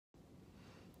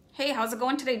Hey, how's it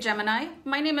going today, Gemini?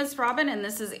 My name is Robin and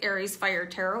this is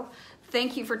AriesFireTarot.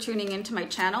 Thank you for tuning into my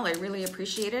channel. I really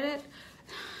appreciated it.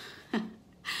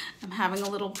 I'm having a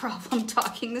little problem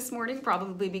talking this morning,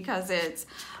 probably because it's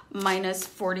minus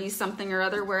 40 something or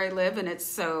other where I live and it's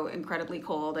so incredibly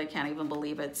cold. I can't even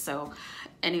believe it. So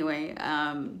anyway,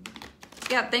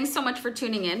 yeah, thanks so much for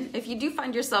tuning in. If you do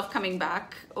find yourself coming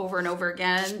back over and over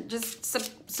again, just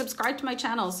subscribe to my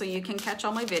channel so you can catch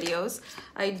all my videos.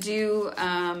 I do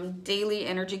daily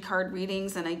energy card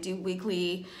readings and I do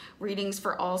weekly readings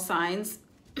for all signs.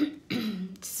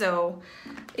 So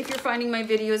if you're finding my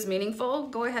videos meaningful,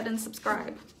 go ahead and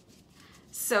subscribe.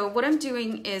 So what I'm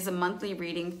doing is a monthly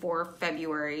reading for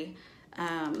February.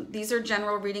 These are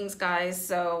general readings, guys,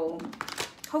 so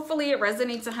hopefully it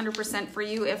resonates 100% for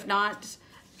you. If not,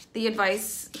 the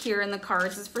advice here in the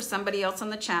cards is for somebody else on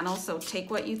the channel, so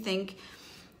take what you think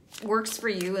works for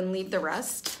you and leave the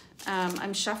rest.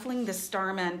 I'm shuffling the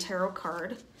Starman Tarot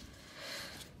card,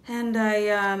 and I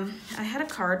had a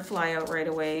card fly out right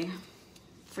away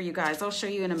for you guys. I'll show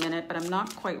you in a minute, but I'm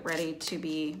not quite ready to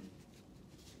be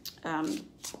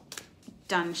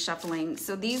done shuffling.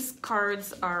 So these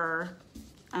cards are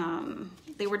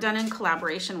they were done in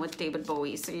collaboration with David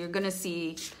Bowie, so you're gonna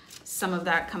see some of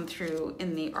that come through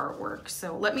in the artwork.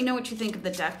 So let me know what you think of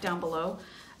the deck down below.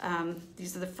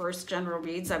 These are the first general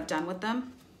reads I've done with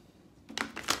them.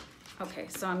 Okay,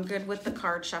 so I'm good with the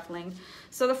card shuffling.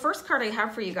 So the first card I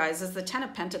have for you guys is the Ten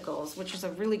of Pentacles, which is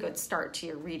a really good start to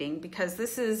your reading because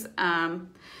this is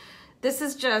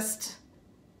just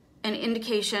an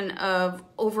indication of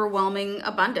overwhelming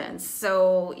abundance.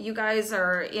 So you guys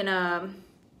are in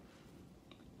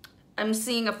I'm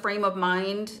seeing a frame of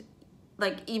mind,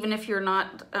 like even if you're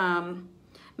not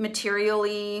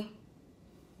materially,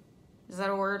 is that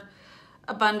a word?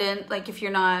 Abundant, like if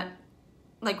you're not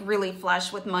like really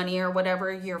flush with money or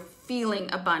whatever, you're feeling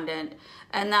abundant.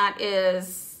 And that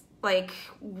is like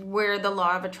where the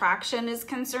law of attraction is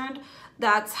concerned.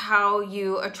 That's how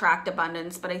you attract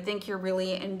abundance. But I think you're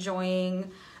really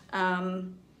enjoying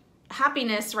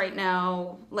happiness right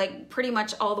now, like pretty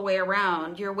much all the way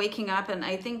around. You're waking up and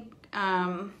I think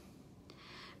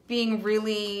being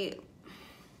really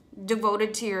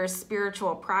devoted to your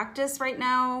spiritual practice right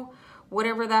now,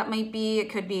 whatever that might be. It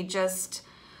could be just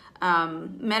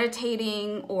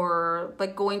meditating or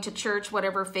like going to church,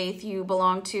 whatever faith you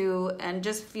belong to, and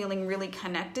just feeling really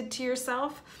connected to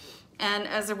yourself. And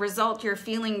as a result, you're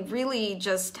feeling really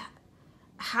just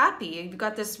happy. You've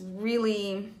got this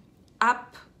really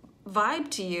up vibe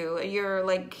to you. You're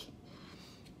like,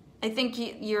 I think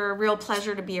you're a real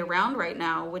pleasure to be around right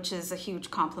now, which is a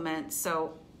huge compliment.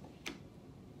 So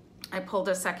I pulled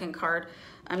a second card.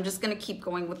 I'm just going to keep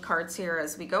going with cards here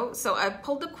as we go. So I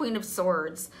pulled the Queen of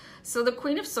Swords. So the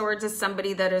Queen of Swords is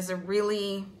somebody that is a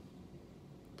really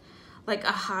like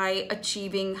a high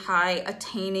achieving, high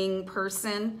attaining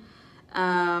person.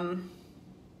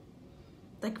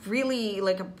 Like really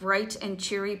like a bright and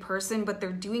cheery person, but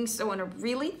they're doing so in a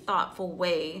really thoughtful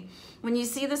way. When you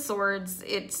see the swords,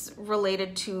 it's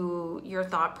related to your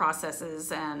thought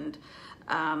processes and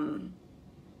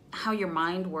how your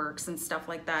mind works and stuff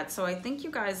like that. So I think you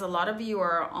guys, a lot of you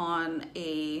are on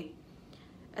a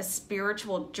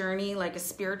spiritual journey, like a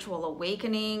spiritual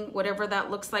awakening, whatever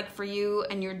that looks like for you,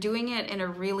 and you're doing it in a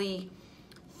really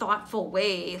thoughtful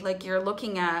way. Like you're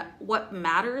looking at what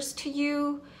matters to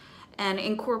you and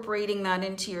incorporating that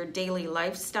into your daily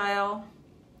lifestyle.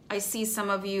 I see some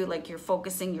of you like you're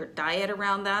focusing your diet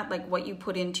around that, like what you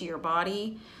put into your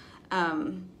body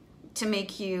to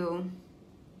make you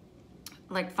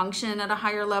like function at a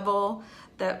higher level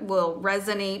that will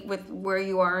resonate with where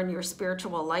you are in your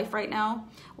spiritual life right now.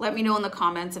 Let me know in the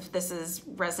comments if this is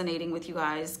resonating with you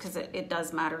guys, because it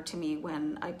does matter to me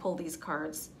when I pull these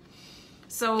cards.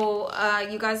 So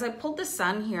you guys, I pulled the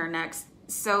Sun here next.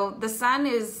 So the Sun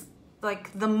is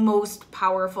like the most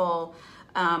powerful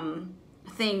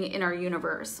thing in our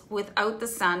universe. Without the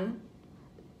Sun,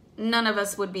 none of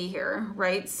us would be here,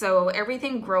 right? So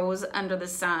everything grows under the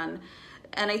sun.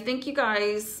 And I think you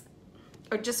guys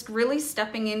are just really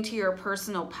stepping into your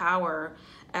personal power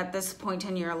at this point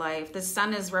in your life. The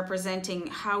Sun is representing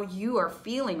how you are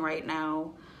feeling right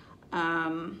now.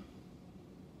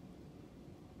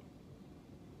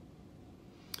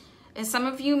 And some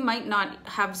of you might not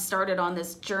have started on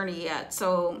this journey yet.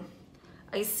 So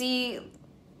I see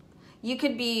you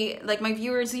could be, like my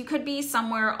viewers, you could be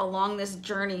somewhere along this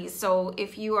journey. So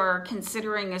if you are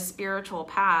considering a spiritual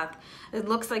path, it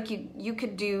looks like you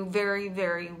could do very,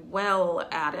 very well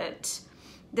at it.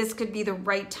 This could be the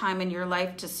right time in your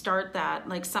life to start that.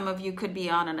 Like some of you could be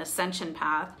on an ascension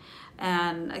path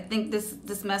And I think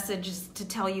this message is to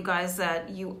tell you guys that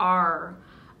you are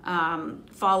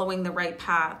following the right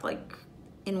path, like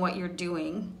in what you're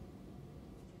doing.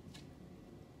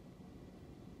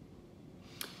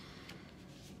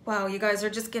 Wow, you guys are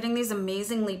just getting these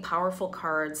amazingly powerful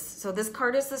cards. So this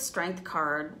card is the Strength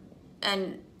card.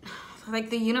 And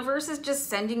like the universe is just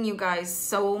sending you guys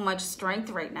so much strength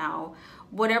right now.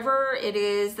 Whatever it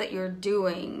is that you're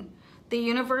doing, the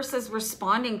universe is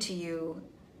responding to you.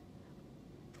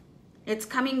 It's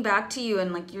coming back to you,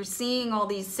 and like you're seeing all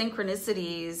these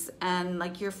synchronicities, and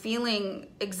like you're feeling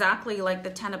exactly like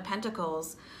the Ten of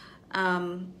Pentacles,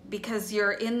 because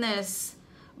you're in this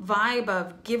vibe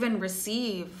of give and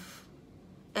receive,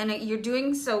 and you're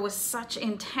doing so with such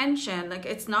intention. Like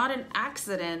it's not an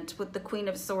accident with the Queen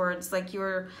of Swords. Like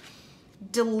you're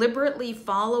deliberately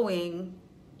following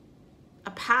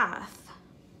a path.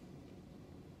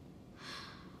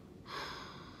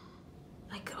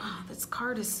 Like, oh, this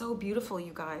card is so beautiful,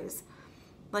 you guys.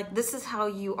 Like this is how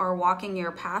you are walking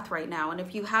your path right now. And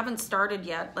if you haven't started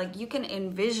yet, like you can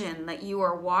envision that you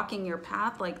are walking your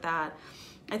path like that.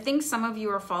 I think some of you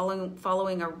are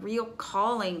following a real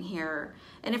calling here.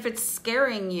 And if it's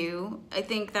scaring you, I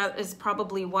think that is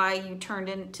probably why you turned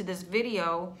into this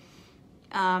video,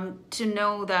 to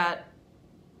know that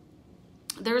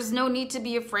there's no need to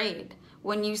be afraid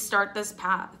when you start this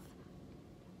path.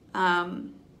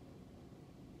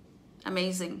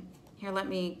 Amazing. Here, let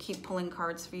me keep pulling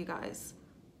cards for you guys.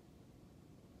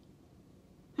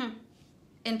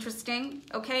 Interesting.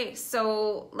 Okay,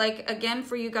 so like again,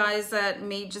 for you guys that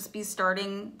may just be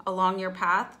starting along your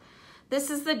path, this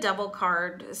is the Devil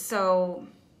card. So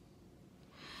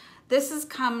this has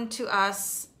come to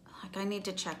us. Like I need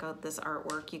to check out this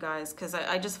artwork, you guys, because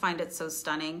I just find it so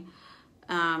stunning.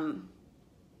 The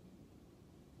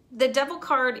Devil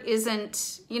card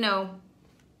isn't, you know,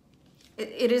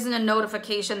 it isn't a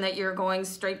notification that you're going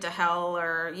straight to hell,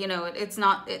 or, you know, it's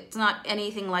not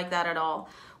anything like that at all.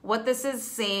 What this is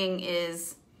saying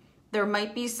is there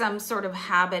might be some sort of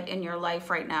habit in your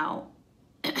life right now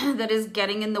that is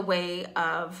getting in the way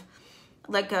of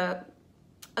like a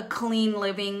clean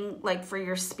living, like for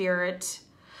your spirit.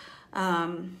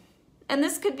 And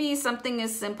this could be something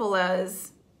as simple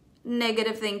as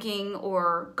negative thinking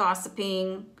or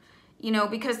gossiping, you know,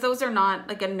 because those are not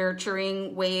like a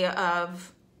nurturing way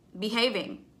of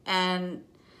behaving. And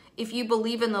if you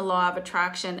believe in the law of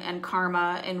attraction and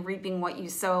karma and reaping what you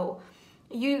sow,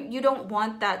 you don't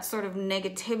want that sort of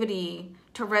negativity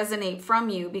to resonate from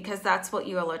you, because that's what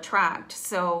you'll attract.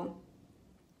 So,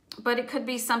 but it could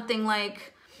be something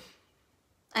like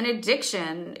an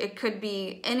addiction. It could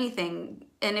be anything.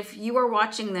 And if you are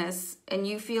watching this and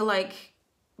you feel like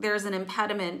there's an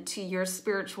impediment to your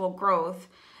spiritual growth,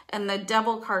 and the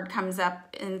Devil card comes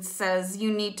up and says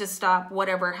you need to stop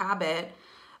whatever habit,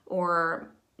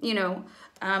 or, you know,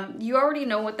 you already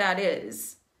know what that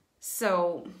is.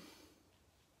 So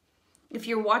if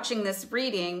you're watching this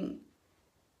reading,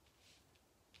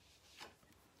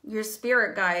 your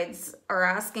spirit guides are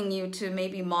asking you to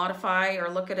maybe modify or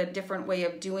look at a different way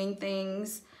of doing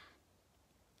things.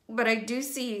 But I do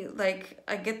see, like,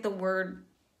 I get the word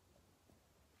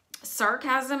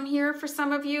sarcasm here for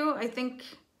some of you, I think,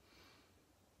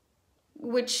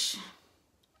 which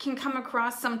can come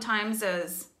across sometimes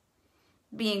as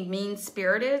being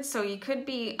mean-spirited. So you could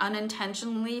be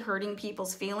unintentionally hurting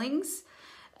people's feelings.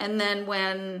 And then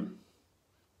when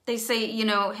they say, you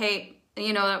know, hey,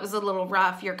 you know, that was a little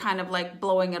rough, you're kind of like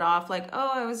blowing it off like,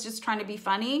 oh, I was just trying to be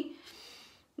funny.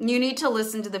 You need to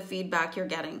listen to the feedback you're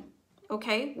getting,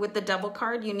 okay? With the Devil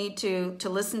card, you need to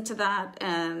listen to that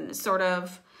and sort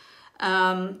of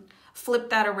flip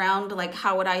that around. Like,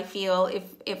 how would I feel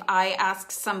if I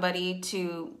asked somebody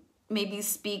to maybe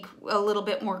speak a little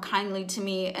bit more kindly to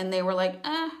me and they were like,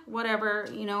 whatever,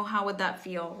 you know, how would that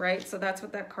feel, right? So that's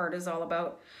what that card is all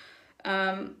about.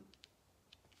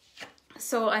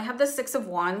 So I have the Six of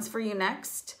Wands for you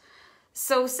next.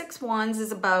 So Six Wands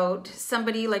is about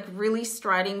somebody like really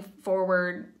striding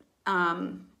forward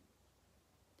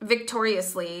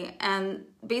victoriously, and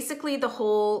basically the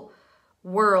whole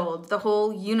world, the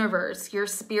whole universe, your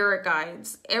spirit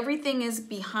guides, everything is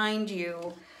behind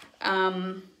you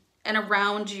and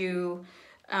around you,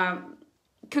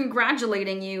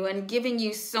 congratulating you and giving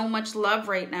you so much love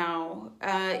right now.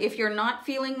 If you're not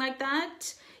feeling like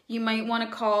that, you might want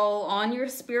to call on your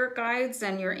spirit guides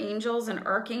and your angels and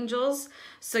archangels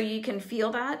so you can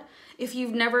feel that. If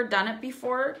you've never done it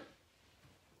before,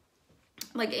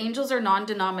 like, angels are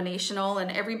non-denominational,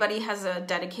 and everybody has a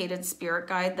dedicated spirit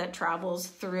guide that travels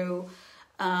through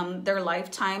their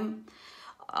lifetime.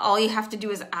 All you have to do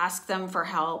is ask them for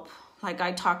help. Like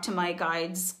I talk to my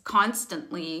guides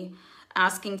constantly,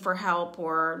 asking for help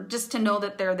or just to know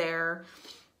that they're there.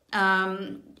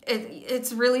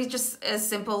 It's really just as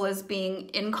simple as being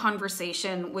in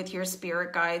conversation with your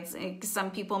spirit guides.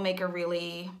 Some people make a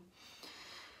really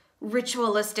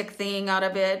ritualistic thing out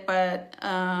of it, but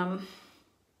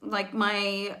like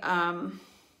my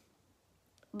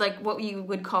like what you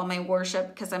would call my worship,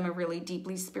 because I'm a really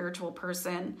deeply spiritual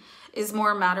person, is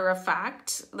more matter of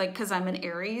fact, like because I'm an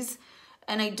Aries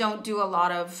and I don't do a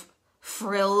lot of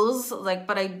frills, like,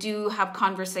 but I do have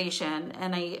conversation.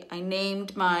 And I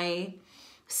named my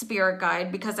spirit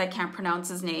guide because I can't pronounce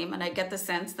his name, and I get the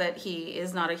sense that he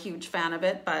is not a huge fan of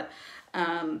it, but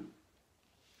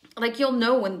like you'll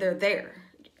know when they're there,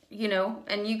 you know.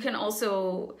 And you can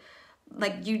also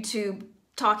like YouTube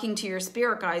talking to your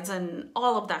spirit guides and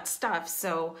all of that stuff.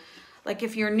 So like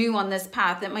if you're new on this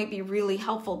path, it might be really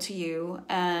helpful to you.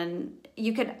 And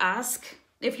you could ask,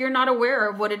 if you're not aware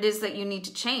of what it is that you need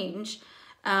to change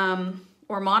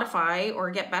or modify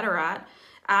or get better at,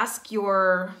 ask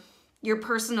your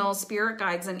personal spirit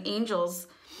guides and angels,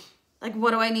 like,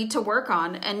 what do I need to work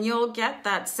on? And you'll get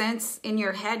that sense in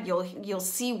your head. You'll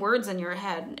see words in your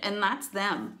head, and that's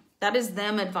them. That is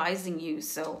them advising you.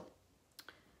 So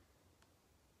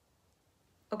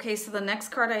okay, so the next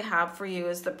card I have for you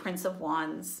is the Prince of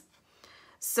Wands.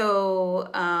 So,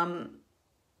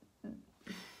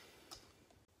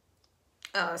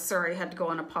 sorry, I had to go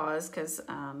on a pause because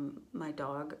my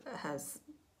dog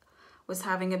was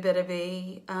having a bit of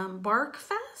a bark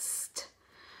fest.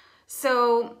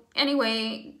 So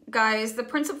anyway, guys, the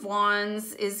Prince of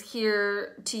Wands is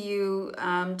here to you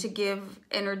to give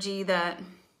energy that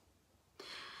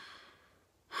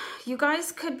you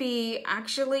guys could be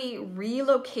actually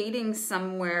relocating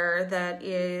somewhere that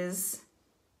is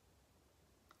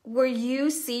where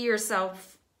you see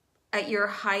yourself at your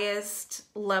highest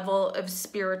level of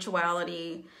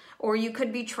spirituality, or you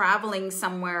could be traveling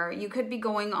somewhere. You could be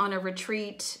going on a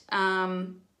retreat,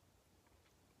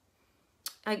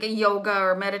 like a yoga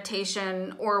or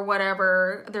meditation or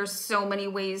whatever. There's so many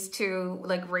ways to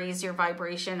like raise your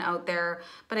vibration out there,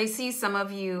 but I see some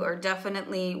of you are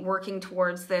definitely working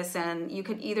towards this, and you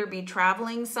could either be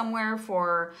traveling somewhere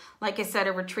for, like I said,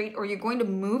 a retreat, or you're going to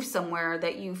move somewhere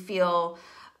that you feel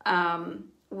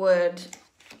would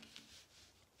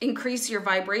increase your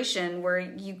vibration, where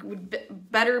you would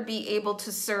better be able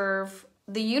to serve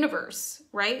the universe,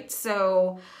 right?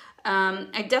 So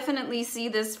I definitely see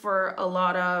this for a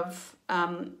lot of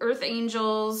earth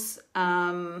angels,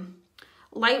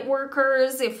 light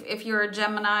workers. If you're a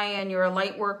Gemini and you're a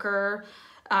light worker,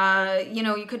 you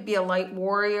know, you could be a light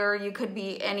warrior. You could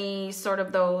be any sort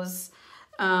of those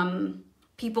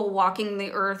people walking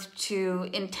the earth to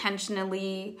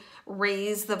intentionally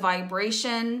raise the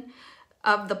vibration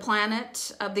of the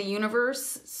planet, of the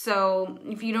universe. So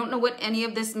if you don't know what any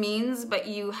of this means, but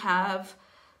you have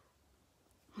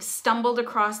stumbled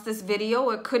across this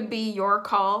video, it could be your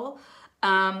call.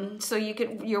 So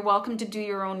you're welcome to do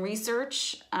your own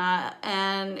research.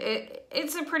 And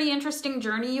it's a pretty interesting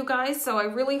journey, you guys. So I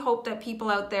really hope that people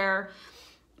out there,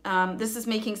 this is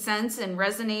making sense and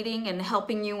resonating and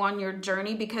helping you on your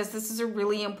journey, because this is a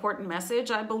really important message,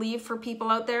 I believe, for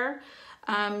people out there,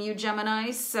 you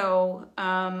Gemini. So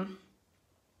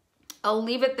I'll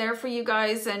leave it there for you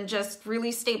guys, and just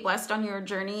really stay blessed on your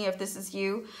journey. If this is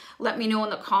you, let me know in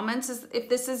the comments if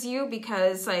this is you,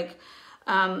 because like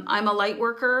I'm a light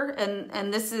worker,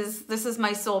 and this is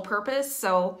my sole purpose.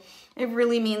 So it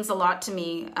really means a lot to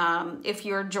me if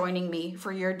you're joining me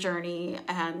for your journey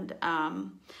and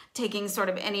taking sort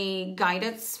of any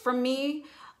guidance from me.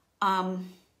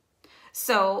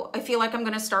 So I feel like I'm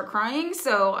going to start crying.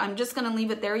 So I'm just going to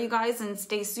leave it there, you guys, and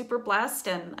stay super blessed.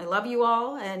 And I love you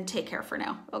all, and take care for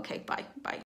now. Okay, bye. Bye.